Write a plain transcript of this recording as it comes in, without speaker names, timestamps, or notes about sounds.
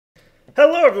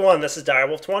Hello everyone, this is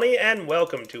Direwolf20 and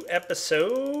welcome to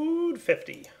episode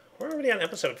 50. We're already on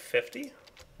episode 50?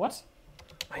 What?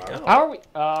 I know. How are we?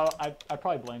 I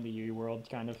probably blame the UE world,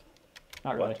 kind of.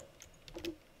 Not really. What?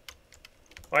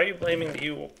 Why are you blaming the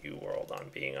U world on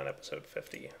being on episode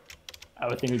 50? I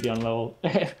would think we'd be on level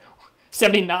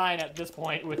 79 at this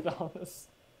point with all this.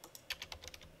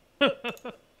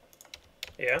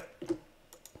 Yeah?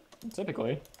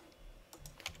 Typically.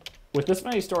 With this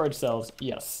many storage cells,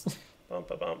 yes. Bump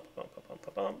a bump, bump a bump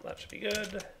a bump. That should be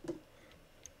good.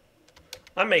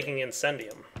 I'm making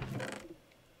Incendium.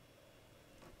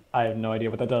 I have no idea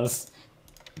what that does.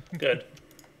 Good.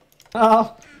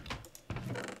 Oh.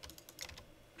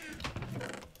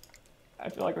 I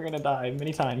feel like we're gonna die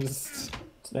many times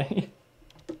today.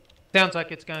 Sounds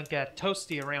like it's gonna get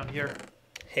toasty around here.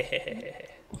 Hehehehe.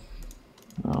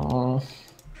 Oh.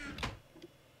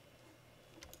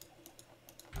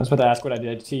 I was about to ask what I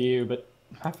did to you, but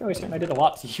I feel like certain I did a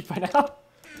lot to you by now.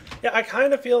 Yeah, I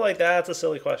kind of feel like that's a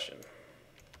silly question.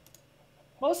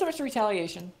 Well, it's a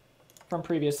retaliation from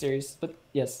previous series, but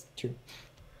yes, true.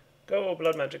 Go,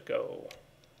 Blood Magic, go.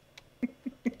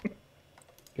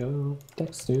 Go,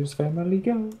 Dexter's family,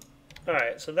 go.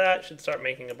 Alright, so that should start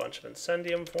making a bunch of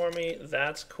Incendium for me.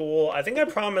 That's cool. I think I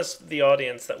promised the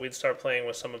audience that we'd start playing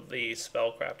with some of the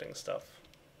spellcrafting stuff.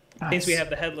 Nice. Means we have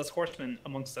the Headless Horseman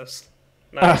amongst us.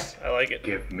 Nice, I like it.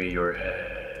 Give me your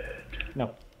head.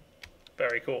 No.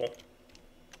 Very cool.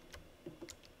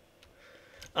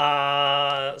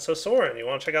 So Soren, you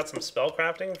want to check out some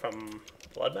spellcrafting from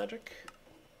Blood Magic?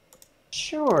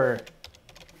 Sure.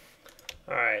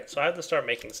 Alright, so I have to start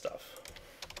making stuff.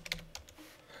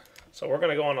 So we're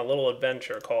going to go on a little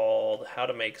adventure called How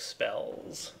to Make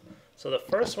Spells. So the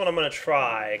first one I'm going to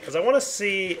try, because I want to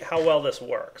see how well this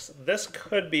works. This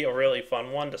could be a really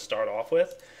fun one to start off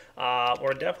with.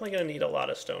 We're definitely going to need a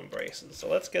lot of stone braces. So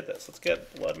let's get this. Let's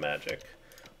get Blood Magic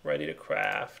ready to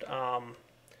craft.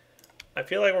 I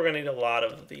feel like we're going to need a lot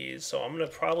of these, so I'm going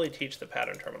to probably teach the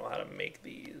pattern terminal how to make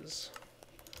these.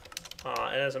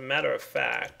 And as a matter of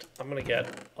fact, I'm going to get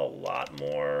a lot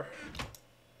more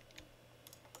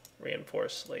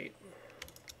reinforced slate.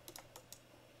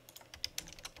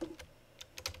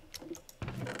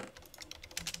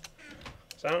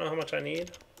 So I don't know how much I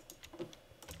need.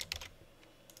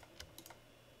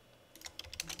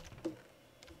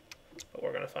 But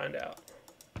we're going to find out.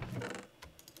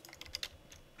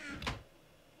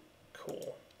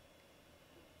 Cool.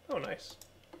 Oh, nice.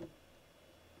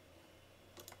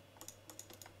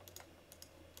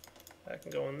 That can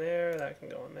go in there, that can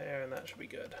go in there, and that should be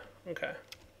good. Okay.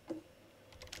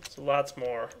 So lots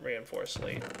more reinforced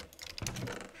slate.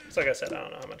 So like I said, I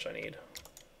don't know how much I need.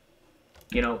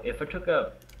 You know, if I took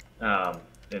a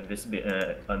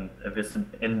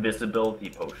invisibility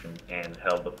potion and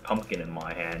held the pumpkin in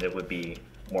my hand, it would be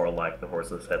more like the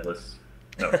horseless headless.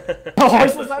 No. Oh,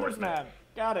 Horseless Headless Man!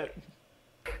 Got it.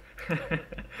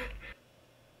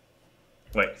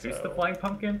 Wait, who's the So, flying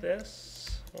pumpkin?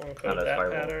 This will Oh, include that's that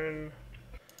Firewall. pattern.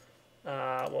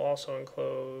 We'll also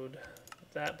include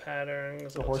that pattern.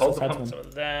 The We'll Horseless Hold the Headman. some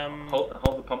of them.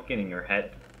 Hold the pumpkin in your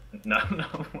head. No,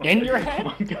 no. In your head?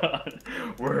 Oh my god.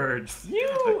 Words.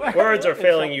 You! Words are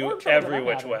failing It's you words over every that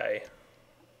which matter. way.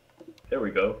 There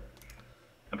we go.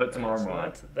 I put some So armor on.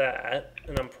 that's that,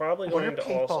 and I'm probably What are going to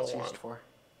paintballs also used want for?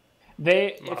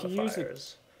 If you use it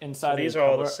modifiers. inside So these the are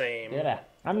all the color- same. Yeah.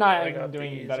 I'm not I even got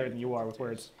doing these better and than you are with these.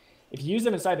 words. If you use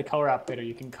them inside the color applicator,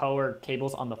 you can color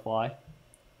cables on the fly.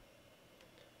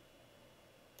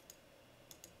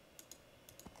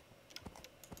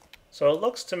 So it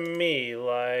looks to me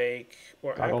like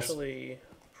we're Goggles. actually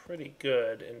pretty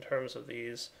good in terms of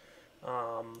these.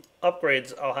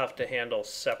 Upgrades I'll have to handle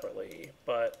separately,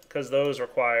 but because those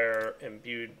require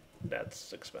imbued,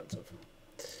 that's expensive.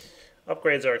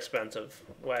 Upgrades are expensive.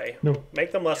 Way. No.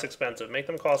 Make them less expensive. Make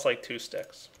them cost like 2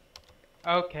 sticks.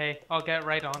 Okay, I'll get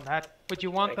right on that. Would you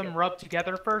want Thank them you. rubbed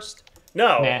together first?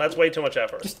 No, Nah. that's way too much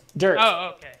effort. Just dirt.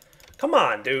 Oh, okay. Come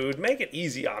on, dude. Make it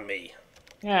easy on me.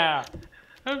 Yeah.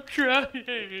 I'm trying.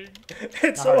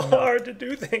 It's so hard to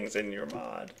do things in your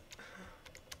mod.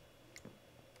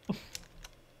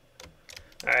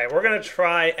 Alright, we're going to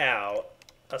try out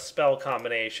a spell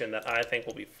combination that I think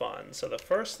will be fun. So the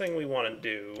first thing we want to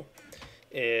do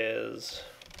is...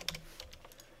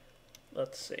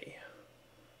 Let's see.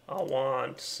 I'll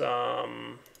want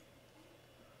some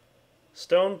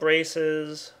stone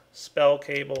braces, spell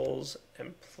cables,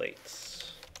 and plates.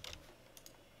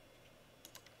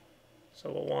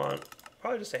 So we'll want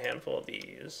probably just a handful of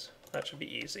these. That should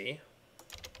be easy.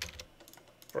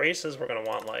 Braces we're going to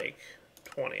want like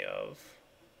 20 of.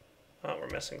 Oh, we're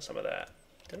missing some of that.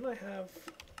 Didn't I have...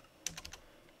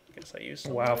 guess I used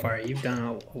some. Wow, Fire, you've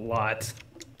done a lot.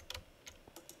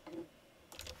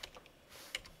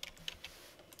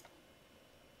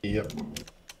 Yep.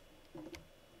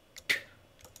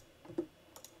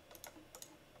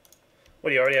 What,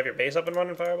 do you already have your base up and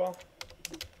running, Fireball?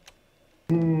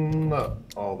 Not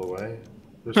all the way.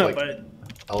 There's like But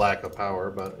a lack of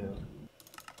power, but yeah.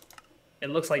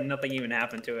 it looks like nothing even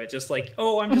happened to it. Just like,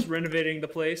 oh, I'm just renovating the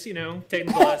place, you know, taking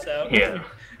the glass out. Yeah.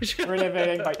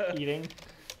 Renovating by eating.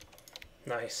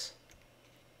 Nice.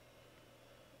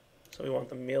 So we want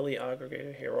the melee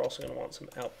aggregator here. We're also going to want some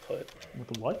output.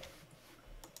 With what?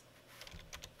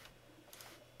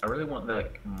 I really want the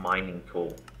mining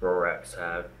tool Rorax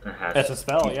has. That's a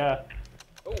spell, yeah.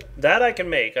 That I can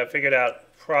make. I figured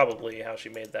out probably how she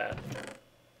made that.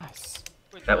 Nice.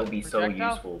 Which That one, would be so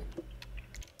projectile? useful.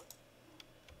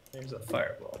 There's a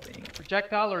fireball thing.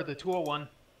 Projectile or the tool one?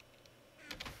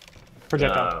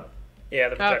 Projectile. Yeah,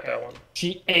 the projectile Okay. one.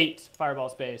 She ate Fireball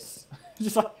space.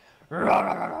 Just like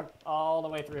all the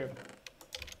way through.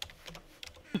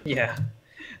 Yeah.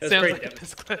 That's Sounds pretty like a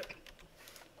misclick.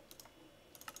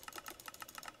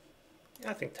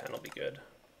 I think 10 will be good.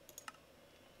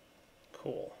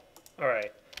 Cool.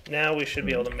 Alright. Now we should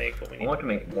be able to make what we I need. want to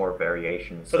make more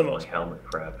variations For the of my most part. helmet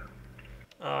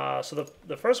crap. So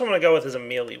the first one I'm going to go with is a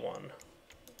melee one.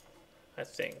 I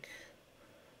think.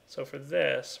 So for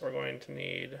this, we're going to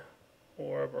need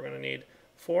orb. We're going to need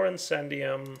 4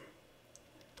 incendium,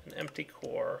 an empty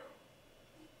core.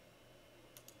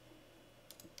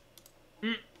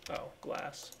 Oh,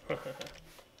 glass.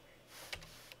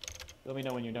 Let me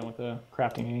know when you're done with the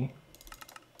crafting.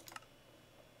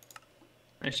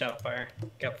 Nice shot, Fire.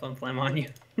 Got Flim Flam on you.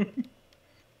 Dun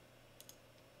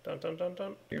dun dun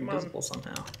dun. You're Come on. invisible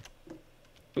somehow.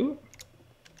 Ooh.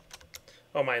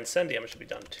 Oh, my incendium should be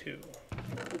done too.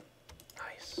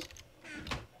 Nice.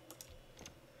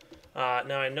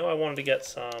 Now I know I wanted to get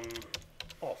some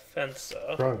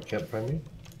offensa. Wrong, can't find me.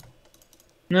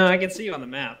 No, I can see you on the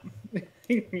map.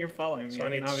 You're following me. So I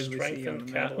need can obviously see you on strengthened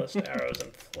the map. catalyst, arrows,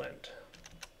 and flint.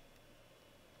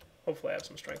 Hopefully I have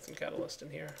some strengthened catalyst in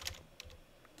here.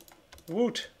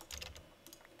 Woot!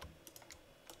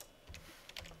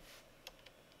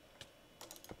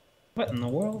 What in the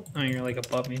world? Oh, you're like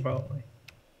above me, probably.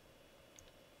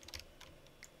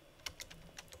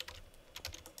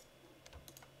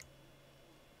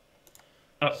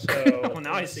 Oh, So, oh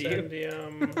now I see you.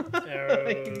 incendium, You guys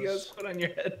arrows, put on your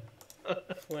head.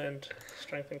 flint,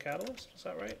 strengthened catalyst. Is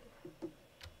that right?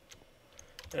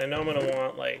 And I know I'm gonna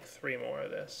want like 3 more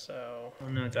of this. So Oh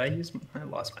no, did I use? I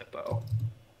lost my bow.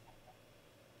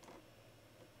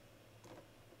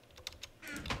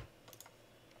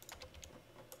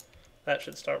 that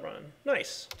should start running.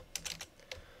 Nice.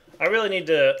 I really need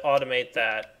to automate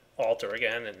that altar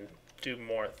again and do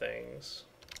more things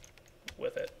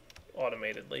with it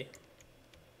automatedly.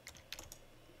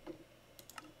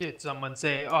 Did someone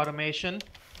say automation?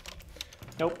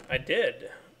 Nope. I did.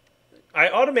 I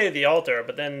automated the altar,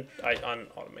 but then I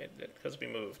unautomated it because we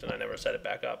moved, and I never set it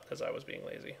back up because I was being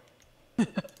lazy.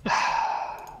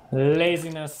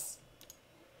 Laziness.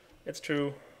 It's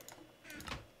true.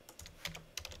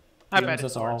 I Dooms bet us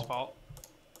it's Soren's all. fault.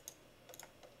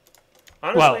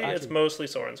 Honestly, Well, it's actually- mostly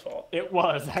Soren's fault. It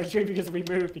was actually because we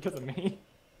moved because of me.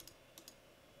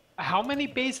 How many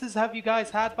bases have you guys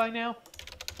had by now?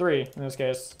 3 in this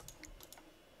case.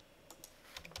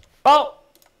 Oh!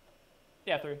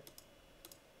 Yeah, 3.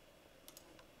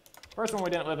 First one we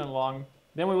didn't live in long.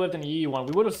 Then we lived in the EU one.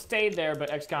 We would have stayed there, but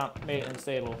XComp made it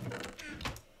unstable.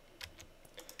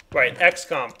 Right,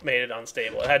 XComp made it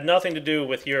unstable. It had nothing to do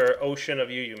with your ocean of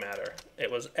UU matter. It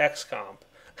was XComp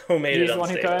who made He's it the one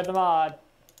who unstable. coded the mod.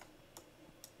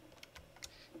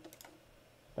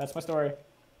 That's my story.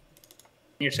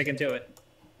 You're sticking to it.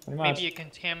 Pretty much. Maybe you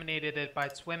contaminated it by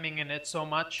swimming in it so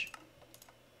much.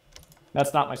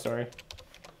 That's not my story.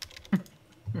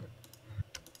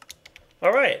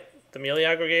 All right, the melee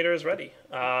aggregator is ready.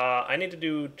 I need to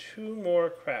do 2 more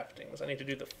craftings. I need to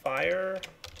do the fire,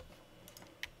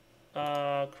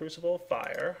 crucible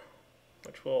fire,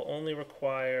 which will only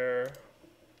require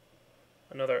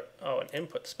another, an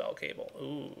input spell cable.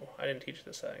 Ooh, I didn't teach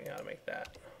this thing how to make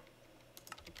that.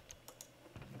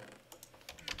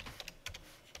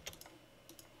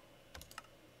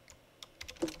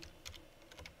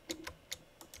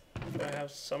 Do I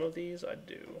have some of these? I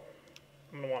do.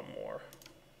 I'm gonna want more.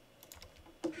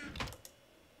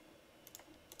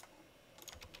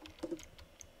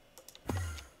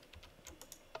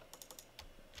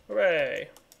 Hooray!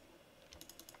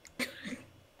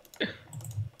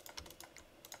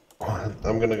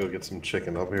 I'm gonna go get some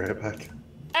chicken. I'll be right back.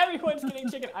 Everyone's getting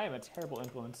chicken. I am a terrible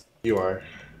influence. You are.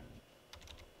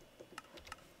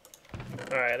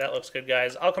 Alright, that looks good,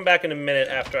 guys. I'll come back in a minute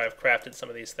after I've crafted some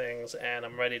of these things, and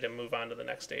I'm ready to move on to the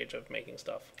next stage of making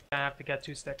stuff. I have to get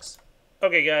 2 sticks.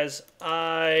 Okay, guys,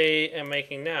 I am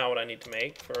making now what I need to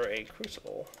make for a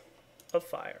crucible of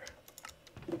fire.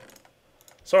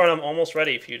 Soren, I'm almost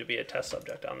ready for you to be a test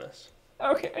subject on this.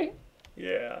 Okay.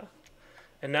 Yeah.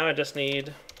 And now I just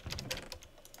need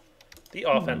the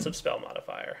offensive spell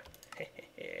modifier.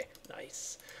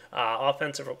 Nice.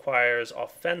 Offensive requires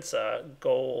offensa,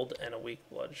 gold, and a weak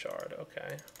blood shard.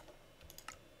 Okay.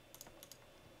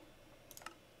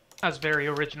 That's very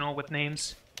original with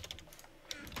names.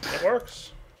 It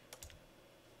works.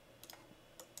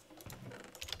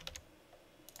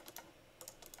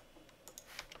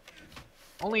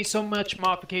 Only so much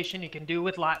modification you can do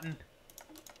with Latin.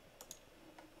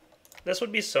 This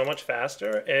would be so much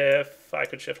faster if I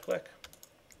could shift click.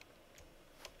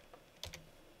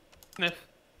 Sniff.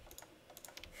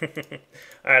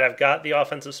 Alright, I've got the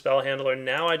offensive spell handler.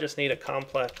 Now I just need a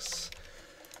complex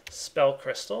spell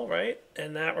crystal, right?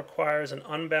 And that requires an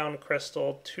unbound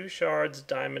crystal, 2 shards,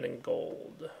 diamond, and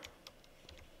gold.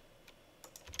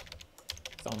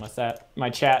 So my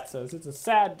chat says it's a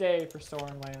sad day for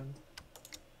Sorenland.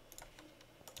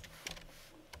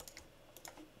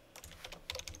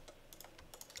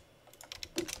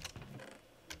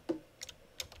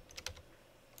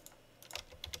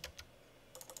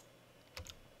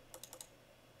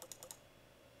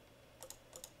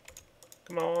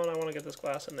 Come on, I want to get this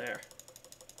glass in there.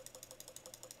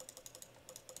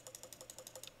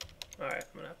 Alright,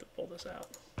 I'm going to have to pull this out.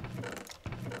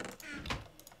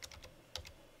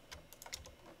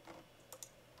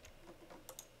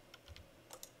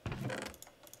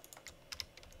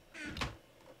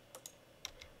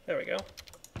 There we go.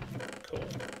 Cool.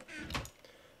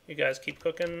 You guys keep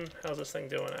cooking. How's this thing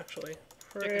doing, actually?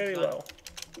 Pretty low.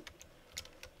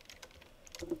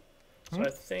 So I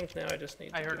think now I just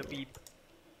need to I heard a do- beep.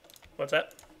 What's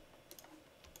that?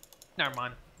 Never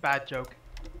mind. Bad joke.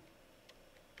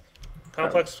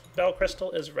 Complex spell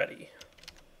crystal is ready.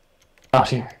 Oh,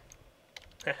 here.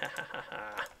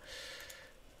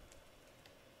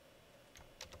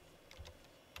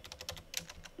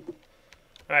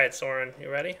 Alright, Soren, you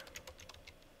ready?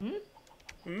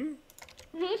 We're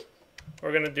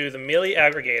going to do the melee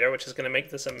aggregator, which is going to make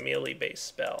this a melee-based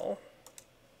spell.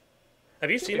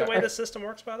 Have you seen the way this system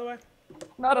works, by the way?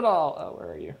 Not at all. Oh,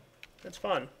 where are you? It's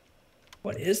fun.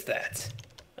 What is that?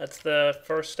 That's the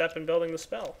first step in building the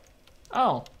spell.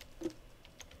 Oh.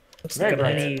 Looks Very like a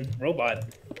bright. mini robot.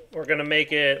 We're going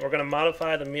to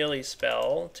modify the melee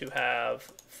spell to have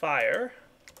fire.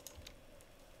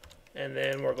 And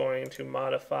then we're going to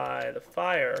modify the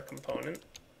fire component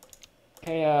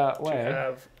Hey, to wait.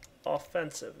 have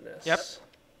offensiveness. Yep.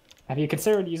 Have you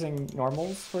considered using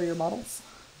normals for your models?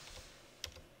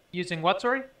 Using what,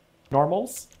 sorry?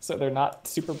 Normals, so they're not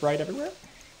super bright everywhere?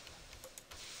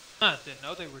 Didn't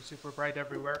know they were super bright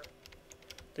everywhere.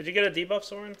 Did you get a debuff,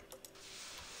 Soren?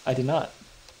 I did not.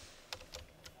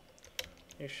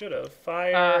 You should have.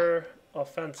 Fire,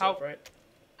 offensive, how- right?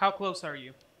 How close are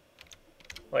you?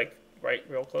 Like, right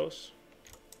real close.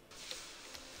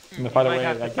 And the You farther might away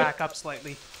have I to get, back up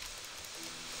slightly.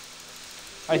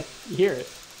 I hear it.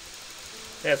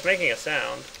 Yeah, it's making a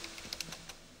sound.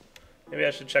 Maybe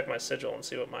I should check my sigil and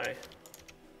see what my...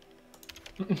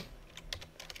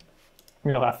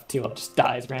 We'll have to. It just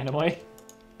dies randomly.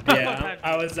 Yeah,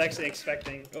 I was actually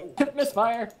expecting. Oh,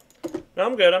 Misfire. No,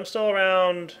 I'm good. I'm still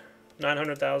around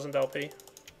 900,000 LP.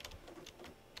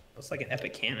 looks like an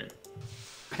epic cannon.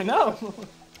 I know. What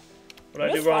did I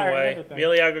do Misfire wrong and way? everything.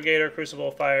 Melee aggregator,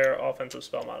 crucible, fire, offensive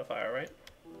spell modifier, right?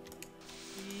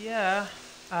 Yeah.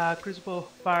 Crucible,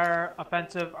 fire,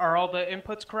 offensive. Are all the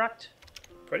inputs correct?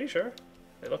 Pretty sure.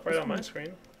 They look right on my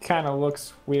screen. Kind of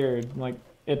looks weird. Like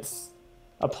it's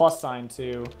a plus sign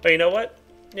too. But you know what?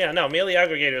 Yeah, no, melee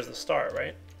aggregator is the start,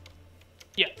 right?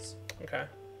 Yes. Okay.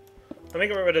 Let me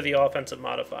get rid of the offensive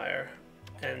modifier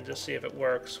and just see if it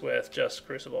works with just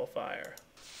crucible fire.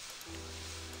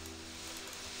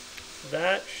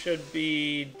 That should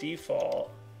be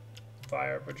default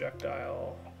fire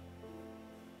projectile.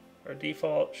 Or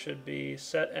default should be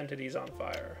set entities on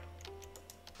fire.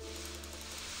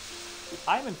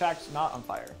 I'm in fact not on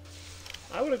fire.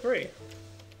 I would agree.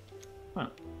 Huh.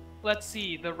 Let's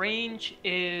see. The range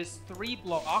is 3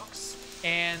 blocks,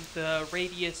 and the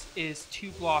radius is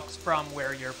 2 blocks from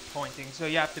where you're pointing. So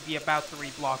you have to be about 3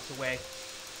 blocks away.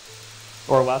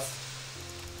 Or less.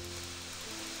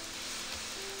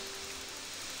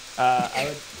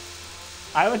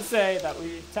 I would say that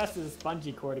we tested this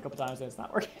bungee cord a couple times and it's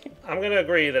not working. I'm going to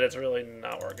agree that it's really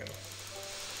not working.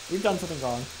 We've done something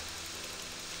wrong.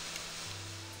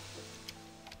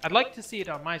 I'd like to see it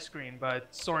on my screen, but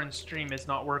Soren's stream is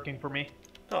not working for me.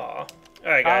 Aw.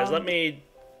 Alright guys, let me...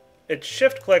 It's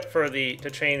shift click for to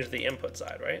change the input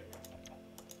side, right?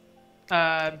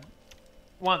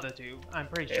 One of the two. I'm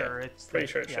pretty sure it's... Pretty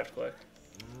sure it's shift click.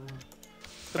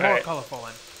 The more Alright. colorful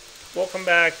one. We'll come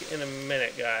back in a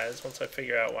minute, guys, once I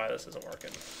figure out why this isn't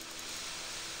working.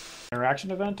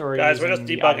 Interaction event or Guys, we're just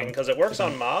using the debugging, item? because it works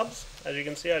on mobs. As you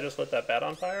can see, I just lit that bat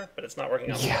on fire, but it's not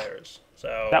working on Yeah. players.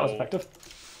 So That was effective.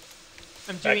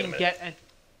 I'm Back in a doing minute. get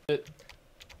and...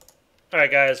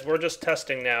 Alright guys, we're just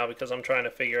testing now because I'm trying to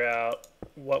figure out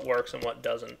what works and what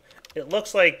doesn't. It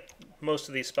looks like most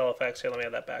of these spell effects... Here, let me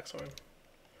have that back, Soren.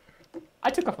 I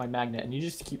took off my magnet and you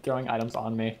just keep throwing items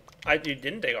on me. You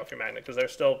didn't take off your magnet because they're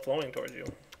still flowing towards you.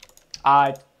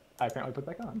 I apparently put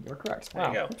it back on. You're correct. There Wow.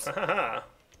 you go. Oops. Ha ha ha.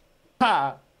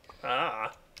 Ha!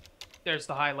 Ah. There's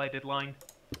the highlighted line.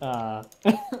 Alright,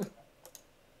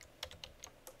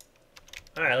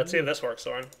 let's see if this works,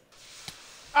 Soren.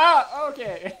 Ah,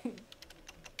 okay.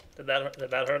 Did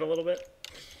that hurt a little bit?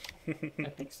 I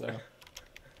think so.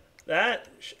 That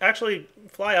actually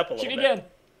fly up a little Shoot bit. again.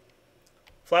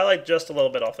 Fly like just a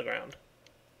little bit off the ground.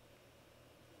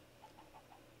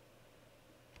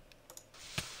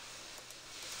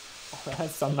 Oh, that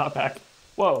has some not back.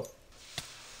 Whoa.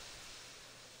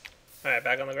 Alright,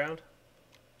 back on the ground.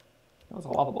 That was a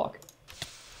lava block.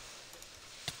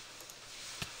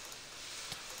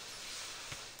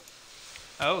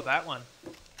 Oh, that one.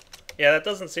 Yeah, that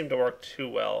doesn't seem to work too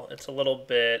well. It's a little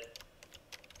bit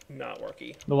not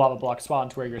worky. The lava block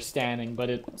spawned to where you're standing, but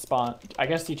it spawned... I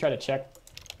guess you try to check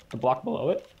the block below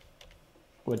it.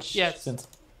 Which, Yes. since...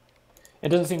 It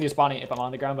doesn't seem to be spawning if I'm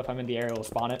on the ground, but if I'm in the air, it'll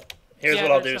spawn it. Here's Yeah,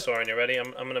 what I'll do, there's Soren. You ready?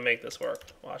 I'm going to make this work.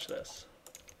 Watch this.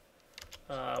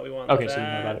 We want Okay, that. so you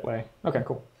know that way. Okay,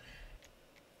 cool.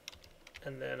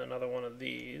 And then another one of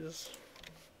these.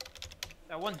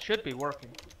 That one should be working.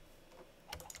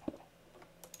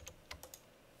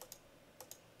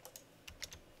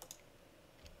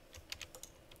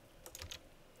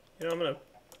 You know, I'm going to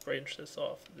branch this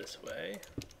off this way.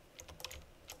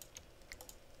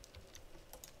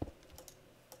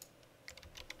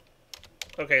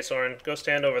 Okay, Soren, go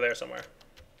stand over there somewhere.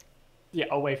 Yeah,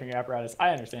 away from your apparatus. I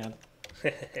understand.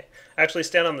 Actually,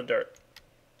 stand on the dirt.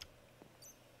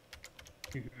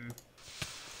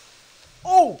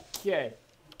 Okay.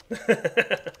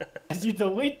 As you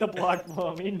delete the block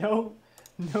below me, no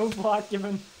block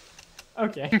given.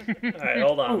 Okay. Alright,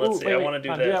 hold on. Let's see. Wait, I wait, want to do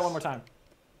fine, this. Do that one more time.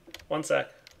 1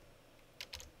 sec.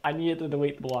 I needed to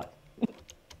delete the block.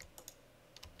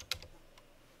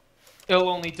 It'll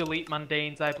only delete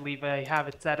mundanes, I believe I have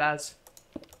it set as.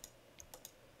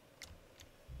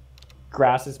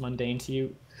 Grass is mundane to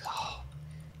you.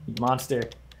 You monster.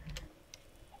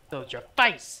 So your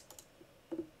face.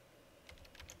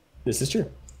 This is true.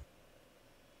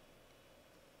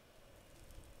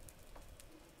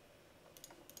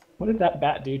 What did that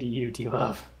bat do to you,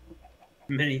 T-Love?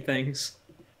 Many things.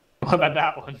 What about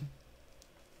that one?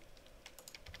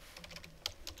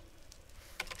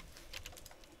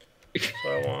 So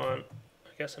I want, I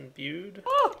guess, imbued.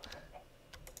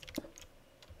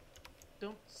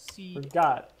 Don't see.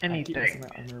 Forgot. I keep Anything. messing my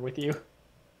armor with you.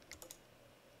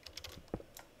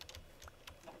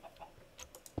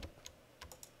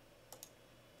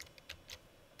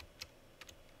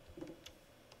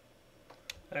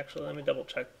 Actually, let me double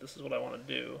check. This is what I want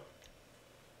to do.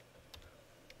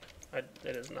 It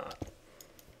is not.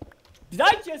 Did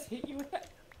I just hit you with that?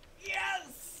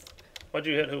 Yes! What'd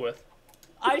you hit who with?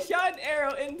 I shot an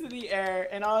arrow into the air,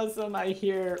 and all of a sudden I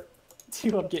hear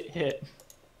T-Love get hit.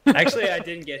 Actually, I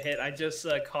didn't get hit. I just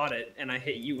caught it, and I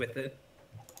hit you with it.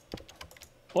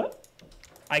 What?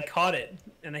 I caught it,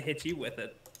 and I hit you with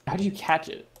it. How do you catch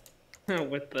it?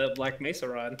 With the Black Mesa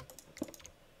rod.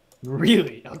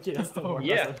 Really? Okay, that's the more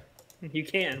Yeah, impressive. you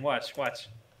can. Watch.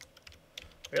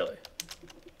 Really?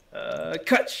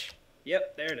 Kutch.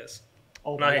 Yep, there it is.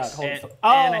 Oh my Nice. god, hold And,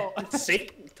 on. Oh! and I, see?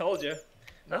 Told you.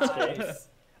 That's cool. Nice.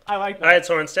 I like that. Alright,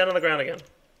 Soren, stand on the ground again.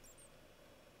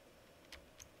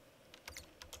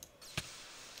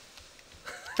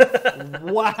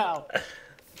 Wow.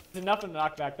 It's enough of a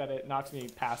knockback that it knocks me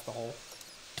past the hole.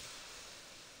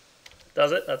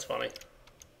 Does it? That's funny.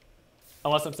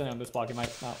 Unless I'm standing on this block, it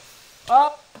might not.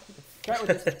 Oh! Try it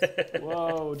with this.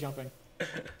 Whoa, jumping.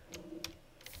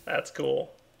 That's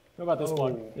cool. What about this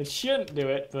block? Oh. It shouldn't do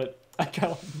it, but I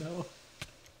kind of know.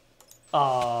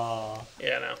 Ah.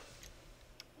 Yeah, no.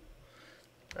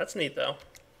 That's neat, though.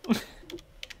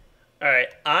 Alright,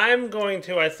 I'm going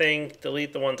to, I think,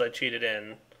 delete the ones I cheated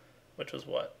in. Which was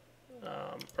what?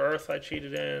 Earth I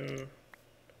cheated in.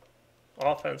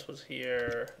 Offense was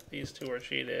here. These two were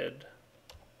cheated.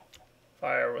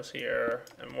 Fire was here,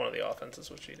 and one of the offenses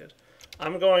was cheated.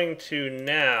 I'm going to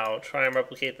now try and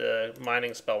replicate the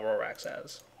mining spell Rorax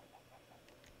has.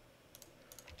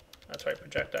 That's right,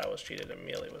 projectile was cheated and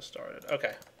melee was started.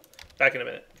 Okay, back in a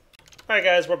minute. Alright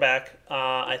guys, we're back.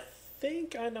 I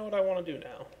think I know what I want to do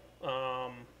now.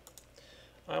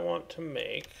 I want to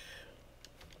make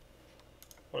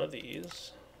one of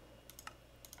these.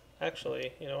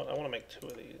 Actually, you know what? I want to make two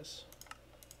of these.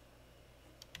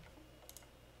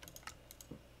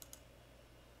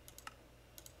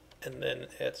 And then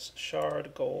it's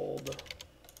shard gold.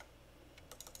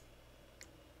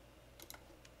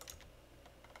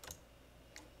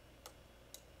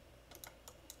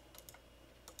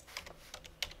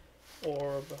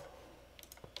 Orb.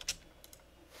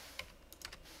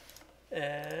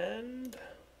 And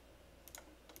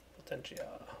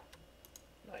Potentia.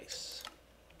 Nice.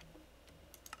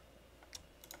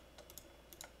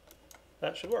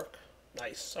 That should work.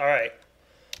 Nice. All right.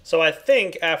 So I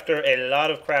think after a lot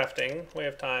of crafting, we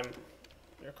have time.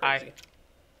 You're crazy.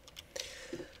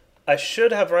 I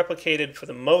should have replicated, for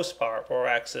the most part,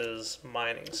 Rorax's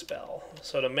mining spell.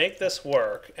 So to make this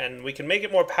work, and we can make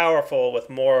it more powerful with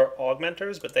more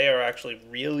augmenters, but they are actually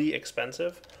really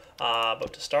expensive.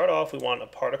 But to start off, we want a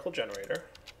particle generator,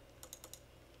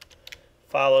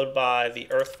 followed by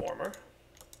the earth former,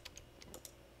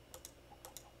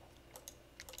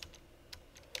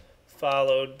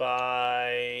 followed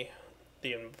by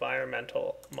the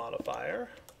environmental modifier.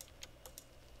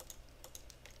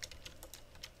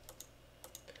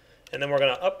 And then we're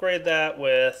going to upgrade that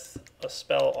with a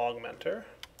spell augmenter.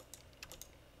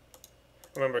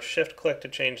 Remember, shift click to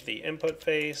change the input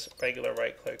face, regular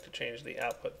right click to change the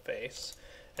output face.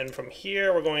 And from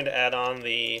here, we're going to add on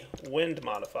the wind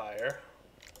modifier.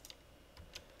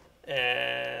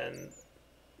 And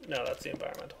no, that's the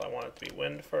environmental. I want it to be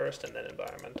wind first and then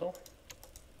environmental.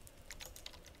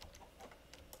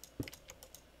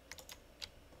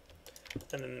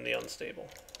 And then the unstable.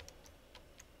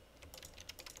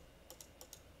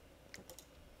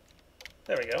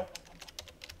 There we go.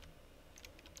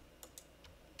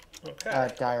 Okay.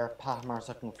 Dyer, Pahmar's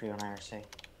looking for you on IRC.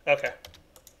 Okay.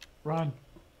 Run.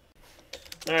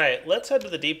 Alright, let's head to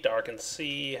the deep dark and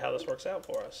see how this works out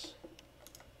for us.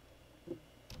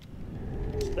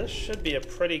 So this should be a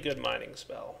pretty good mining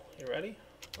spell. You ready?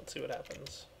 Let's see what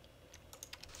happens.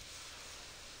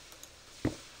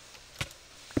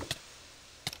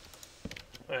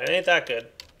 Alright, it ain't that good.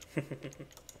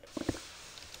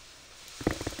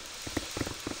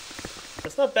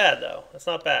 It's not bad, though. It's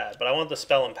not bad, but I want the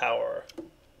spell Empower.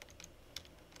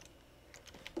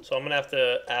 So I'm going to have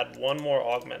to add one more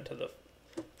augment to the...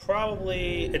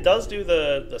 Probably... It does do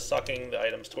the sucking the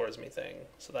items towards me thing,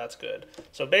 so that's good.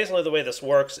 So basically the way this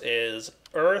works is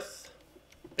Earth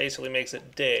basically makes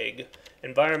it dig.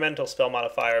 Environmental spell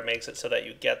modifier makes it so that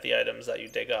you get the items that you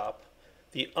dig up.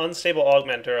 The unstable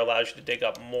augmenter allows you to dig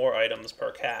up more items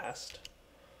per cast.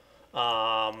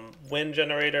 Wind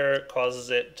generator causes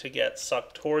it to get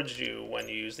sucked towards you when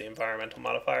you use the environmental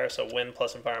modifier. So wind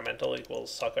plus environmental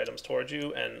equals suck items towards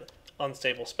you. And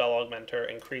unstable spell augmenter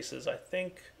increases, I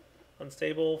think,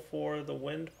 unstable for the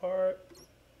wind part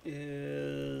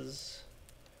is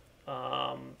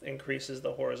increases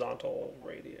the horizontal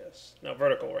radius, no,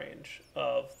 vertical range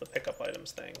of the pickup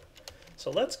items thing. So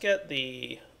let's get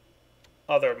the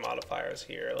other modifiers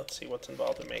here. Let's see what's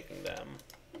involved in making them.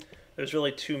 There's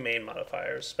really two main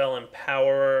modifiers, spell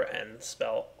empower and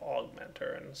spell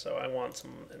augmenter, and so I want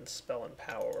some in spell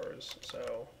empowerers.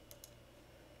 So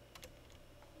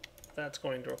that's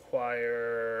going to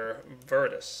require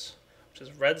Virtus, which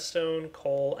is redstone,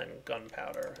 coal, and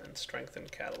gunpowder, and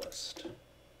strengthened catalyst.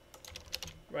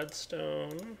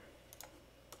 Redstone,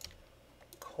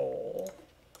 coal,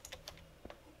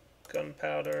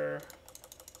 gunpowder.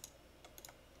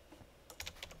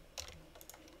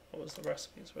 What was the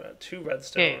recipes? We had 2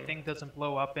 redstone. Okay, thing doesn't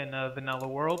blow up in a vanilla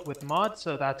world with mods,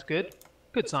 so that's good.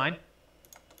 Good sign.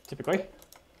 Typically.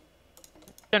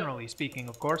 Generally speaking,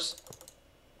 of course.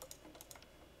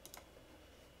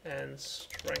 And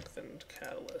strengthened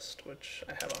catalyst, which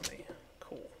I have on me.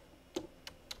 Cool.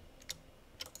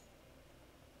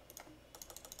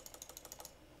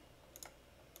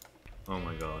 Oh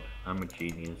my god, I'm a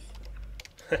genius.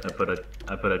 I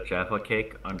put a Jaffa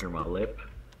cake under my lip,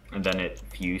 and then it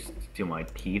fused to my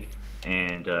teeth,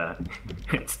 and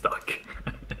it stuck.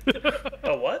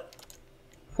 Oh, what?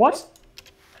 What?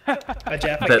 A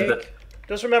Jaffa The- cake? the-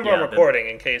 Just remember Yeah, I'm recording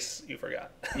in case you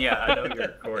forgot. yeah, I know you're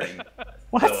recording,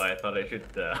 What? so I thought I should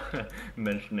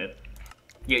mention it.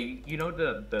 Yeah, you know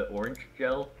the orange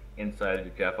gel inside the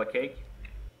Jaffa cake?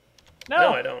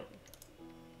 No, I don't.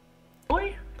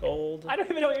 Boy? Gold. build. I don't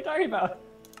even know what you're talking about.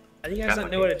 How do you guys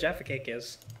not know what a Jaffa cake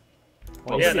is?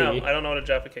 Well, Yeah, see. no, I don't know what a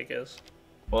Jaffa cake is.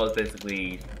 Well, it's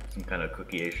basically some kind of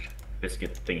cookie-ish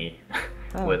biscuit thingy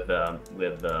Oh. with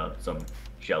some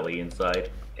jelly inside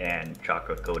and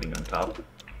chocolate coating on top.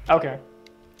 Okay.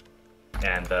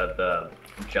 And the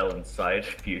gel inside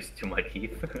fused to my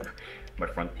teeth, my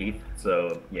front teeth.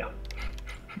 So yeah,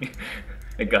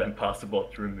 it got impossible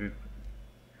to remove.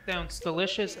 Sounds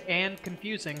delicious and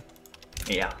confusing.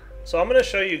 Yeah. So I'm going to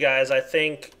show you guys, I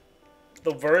think,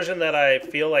 the version that I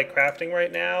feel like crafting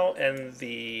right now and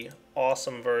the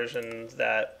awesome version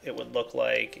that it would look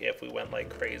like if we went like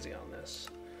crazy on this.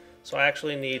 So I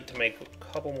actually need to make a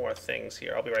couple more things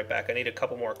here. I'll be right back. I need a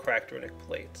couple more cracked runic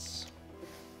plates.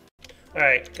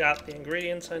 Alright, got the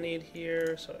ingredients I need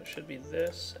here. So it should be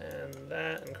this and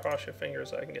that. And cross your fingers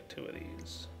so I can get 2 of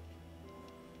these.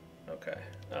 Okay.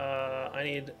 I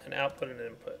need an output and an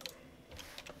input.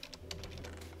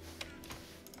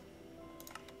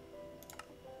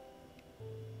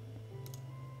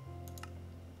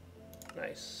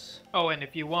 Nice. Oh, and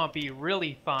if you want to be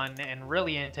really fun and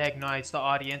really antagonize the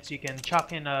audience, you can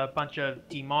chuck in a bunch of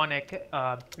demonic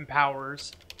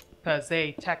empowers, because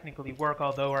they technically work,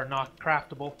 although are not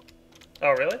craftable.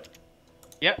 Oh, really?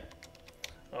 Yep.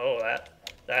 Oh,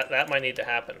 that might need to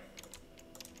happen.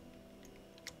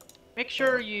 Make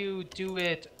sure you do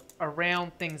it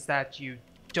around things that you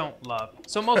don't love.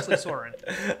 So mostly Soren.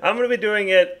 I'm gonna be doing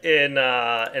it in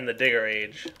the Digger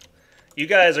Age. You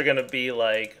guys are gonna be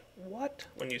like, what?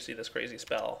 When you see this crazy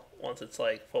spell once it's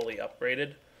like fully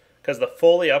upgraded, because the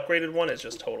fully upgraded one is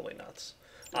just totally nuts.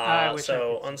 I wish I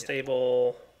So could see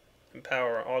unstable,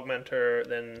 empower, augmenter.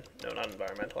 Then no, not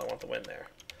environmental. I want the wind there.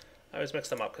 I always mix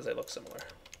them up because they look similar.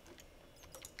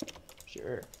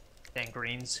 Sure. And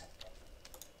greens.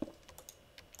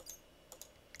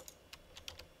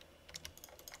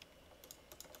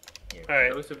 Yeah, All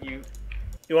right. Those of you.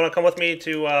 You want to come with me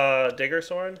to Digger,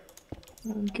 Soren?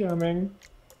 I'm coming.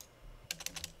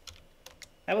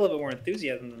 I have a little bit more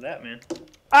enthusiasm than that, man.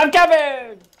 I'm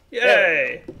coming!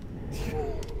 Yay!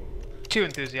 Too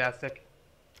enthusiastic.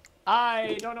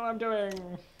 I don't know what I'm doing.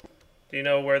 Do you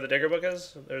know where the Digger book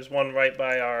is? There's one right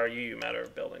by our UU Matter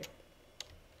building.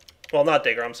 Well, not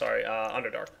Digger, I'm sorry,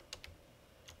 Underdark.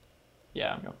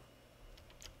 Yeah, I'm going.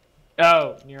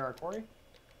 Oh, near our quarry?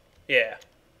 Yeah.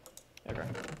 Okay.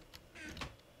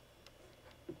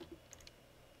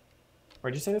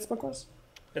 Where'd you say this book was?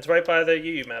 It's right by the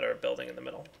UU Matter building in the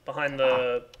middle, behind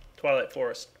the Twilight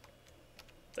Forest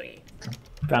thingy.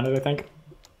 Found it, I think.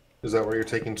 Is that where you're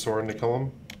taking Soren to kill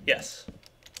him? Yes.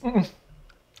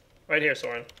 Right here,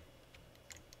 Soren.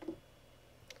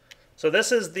 So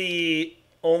this is the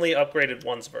only upgraded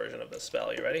once version of this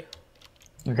spell. You ready?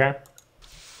 Okay.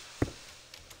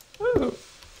 Woo.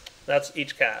 That's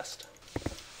each cast.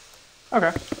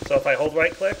 Okay. So if I hold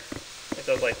right click, it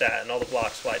goes like that, and all the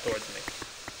blocks fly towards me.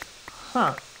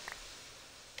 Huh.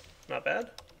 Not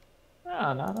bad?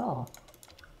 Ah, not at all.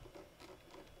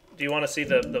 Do you want to see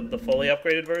the fully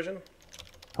upgraded version?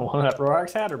 The one that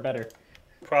Rorax had, or better?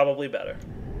 Probably better.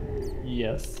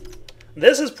 Yes.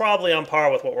 This is probably on par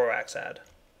with what Rorax had.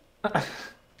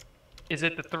 Is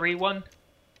it the 3 one?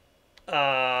 The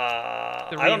I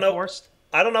don't know. reinforced?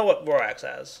 I don't know what Rorax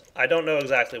has. I don't know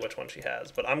exactly which one she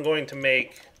has, but I'm going to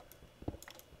make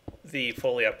the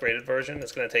fully upgraded version.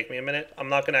 It's going to take me a minute. I'm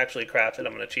not going to actually craft it.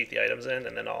 I'm going to cheat the items in,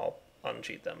 and then I'll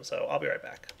uncheat them. So I'll be right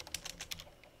back.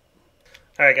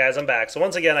 Alright guys, I'm back. So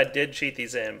once again, I did cheat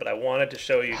these in, but I wanted to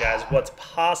show you guys what's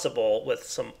possible with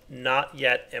some not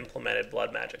yet implemented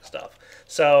blood magic stuff.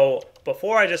 So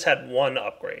before I just had 1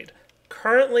 upgrade.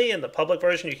 Currently in the public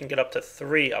version, you can get up to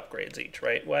 3 upgrades each,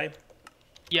 right, Way?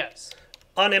 Yes.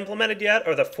 Unimplemented yet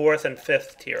are the 4th and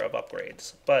 5th tier of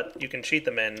upgrades, but you can cheat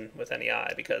them in with any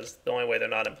eye because the only way they're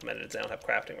not implemented is they don't have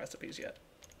crafting recipes yet.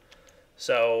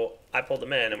 So I pulled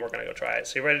them in and we're going to go try it.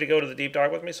 So you ready to go to the deep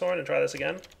dark with me, Soren, and try this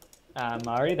again? I'm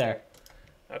already there.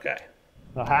 Okay.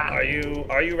 Aha. Are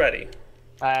you ready?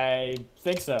 I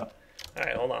think so.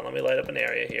 Alright, hold on. Let me light up an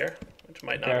area here, which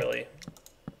might not Okay. really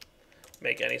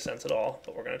make any sense at all,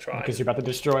 but we're going to try. Because you're about to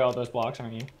destroy all those blocks,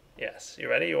 aren't you? Yes. You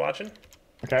ready? You watching?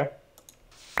 Okay.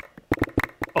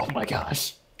 Oh my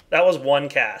gosh. That was 1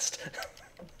 cast.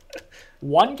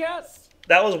 1 cast?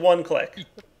 That was 1 click.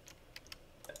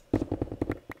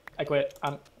 I quit.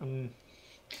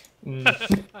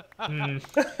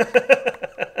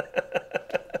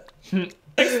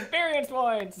 Experience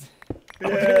points! Oh my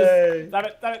goodness. Stop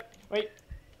it, stop it. Wait.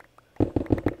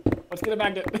 Let's get a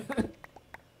magnet.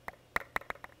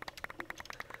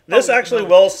 This actually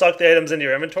will suck the items into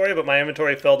your inventory, but my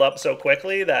inventory filled up so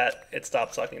quickly that it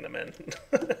stopped sucking them in.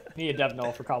 Need a dev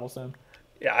null for cobblestone.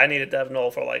 Yeah, I need a dev null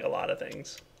for like a lot of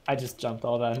things. I just jumped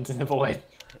all that into the void.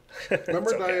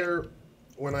 Remember, It's okay. Dyer,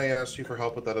 when I asked you for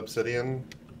help with that obsidian?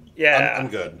 Yeah. I'm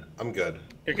good. I'm good.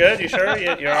 You're good? You sure?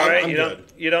 You're all right? I'm good.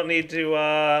 You don't need to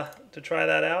try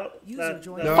that out? User That-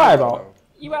 joined. No, Fireball. no.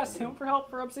 You asked him for help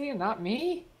for obsidian, not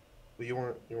me? Well, you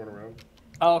weren't around.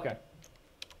 Oh, okay.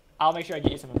 I'll make sure I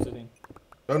get you some obsidian.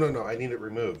 No. I need it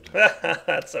removed.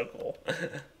 That's so cool.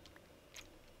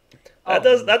 Oh.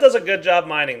 That does a good job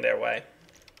mining their way.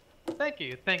 Thank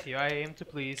you. I aim to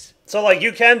please. So like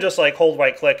you can just like hold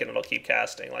right click and it'll keep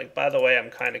casting. Like by the way, I'm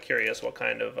kind of curious what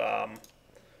kind of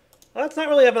well, it's not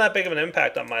really having that big of an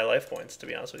impact on my life points, to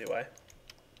be honest with you, Way.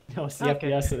 No, it's the Okay.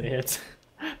 FPS that it hits.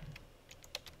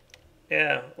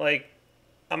 Yeah, like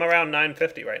I'm around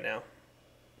 950 right now.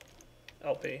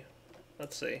 LP.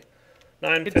 Let's see.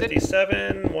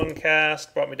 957, one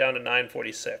cast brought me down to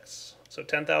 946. So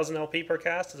 10,000 LP per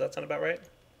cast. Does that sound about right?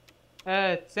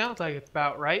 It sounds like it's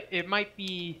about right. It might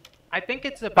be. I think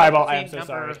it's about Fireball, the I same am so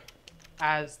number sorry.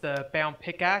 as the bound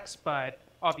pickaxe, but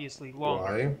obviously longer.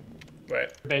 Why?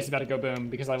 Right. Your base is about to go boom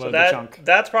because I So loaded the chunk.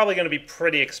 that's probably going to be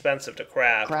pretty expensive to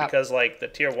craft Crap. because like the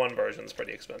tier 1 version is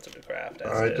pretty expensive to craft.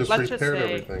 As I is. just Let's just repaired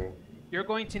say- everything. You're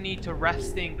going to need to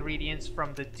wrest the ingredients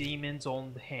from the demon's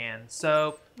own hand,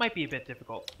 so might be a bit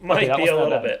difficult. Might that be was a not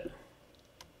little bad. bit.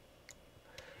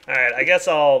 Alright, I guess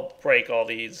I'll break all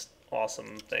these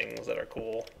awesome things that are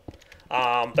cool.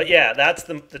 But yeah, that's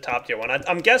the top tier one.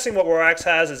 I'm guessing what Rorax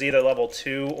has is either level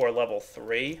 2 or level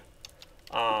 3.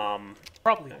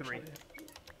 Probably 3.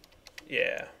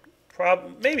 Yeah.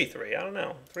 Maybe 3, I don't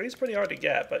know. 3 is pretty hard to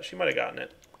get, but she might have gotten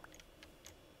it.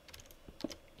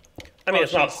 I mean, Well,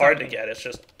 it's not she's hard to summoning. get, it's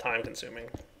just time consuming.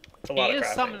 It's a He lot of is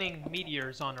crafting. summoning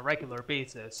meteors on a regular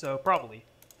basis, so probably.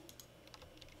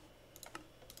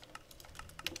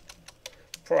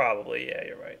 Probably, yeah,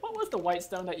 you're right. What was the white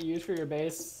stone that you used for your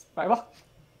base, Fireball?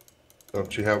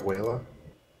 Don't you have Wayla?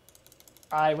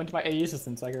 I went to my AU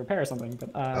system so I could repair something, but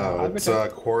Oh, I've it's been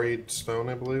quarried stone,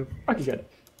 I believe. okay, good.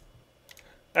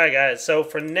 Alright guys, so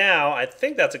for now, I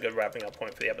think that's a good wrapping up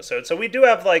point for the episode. So we do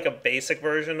have like a basic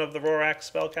version of the Rorax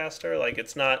spellcaster. Like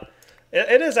it's not,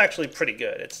 it is actually pretty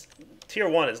good. It's tier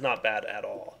 1 is not bad at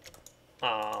all.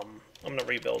 I'm gonna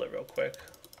rebuild it real quick.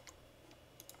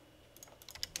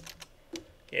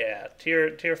 Yeah,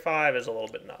 tier 5 is a little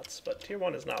bit nuts, but tier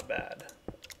 1 is not bad.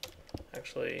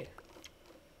 Actually,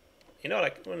 you know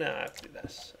what? Well, no, I have to do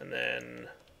this, and then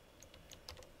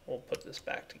we'll put this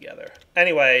back together.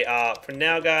 Anyway, for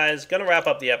now, guys, gonna wrap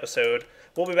up the episode.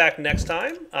 We'll be back next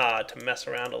time to mess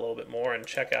around a little bit more and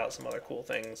check out some other cool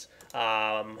things.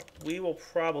 We will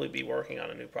probably be working on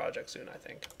a new project soon, I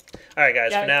think. All right,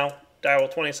 guys, Yeah. for now,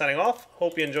 Direwolf20 signing off.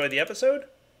 Hope you enjoyed the episode.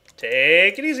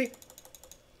 Take it easy.